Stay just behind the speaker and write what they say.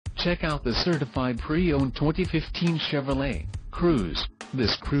Check out the certified pre-owned 2015 Chevrolet CRUZE.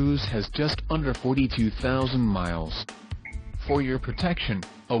 This CRUZE has just under 42,000 miles. For your protection,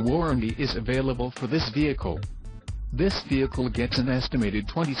 a warranty is available for this vehicle. This vehicle gets an estimated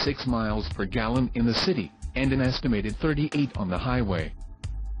 26 miles per gallon in the city, and an estimated 38 on the highway.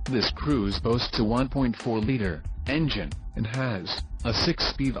 This CRUZE boasts a 1.4-liter engine, and has a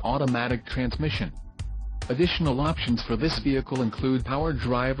 6-speed automatic transmission. Additional options for this vehicle include power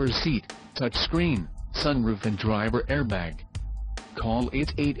driver's seat, touchscreen, sunroof and driver airbag. Call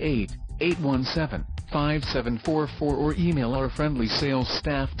 888-817-5744 or email our friendly sales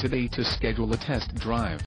staff today to schedule a test drive.